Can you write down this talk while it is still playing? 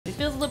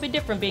feels a little bit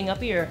different being up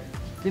here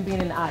than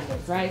being in the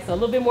audience, right? So a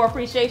little bit more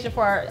appreciation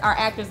for our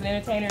actors and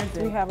entertainers.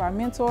 We have our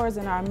mentors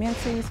and our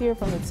mentees here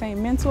from the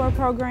Teen Mentor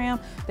Program.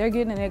 They're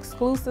getting an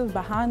exclusive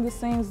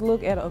behind-the-scenes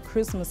look at A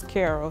Christmas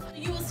Carol.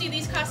 You will see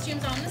these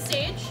costumes on the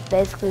stage.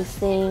 Basically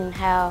seeing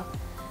how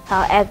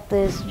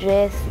actors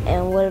dress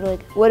and where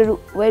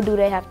do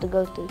they have to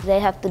go through. They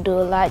have to do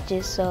a lot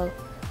just so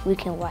we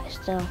can watch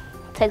them.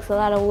 It takes a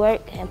lot of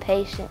work and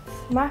patience.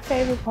 My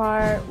favorite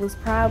part was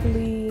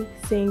probably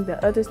seeing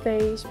the other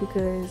stage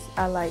because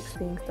I like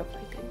seeing stuff like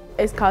that.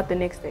 It's called the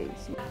next stage.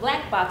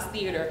 Black box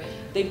theater,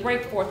 they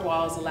break fourth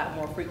walls a lot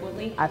more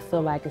frequently. I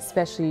feel like,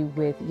 especially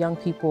with young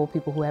people,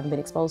 people who haven't been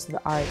exposed to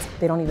the arts,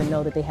 they don't even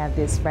know that they have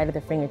this right at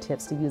their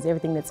fingertips to use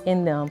everything that's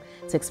in them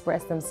to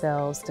express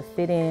themselves, to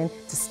fit in,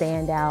 to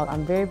stand out.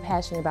 I'm very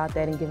passionate about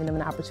that and giving them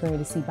an opportunity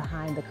to see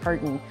behind the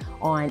curtain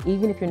on,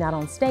 even if you're not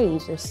on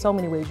stage, there's so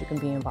many ways you can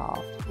be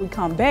involved. We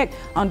come back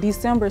on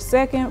December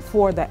 2nd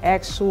for the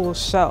actual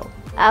show.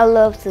 I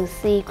love to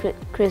see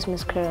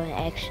Christmas Carol in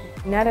action.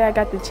 Now that I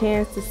got the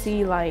chance to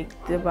see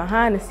like the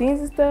behind the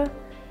scenes and stuff,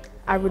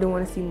 I really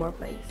want to see more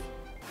plays.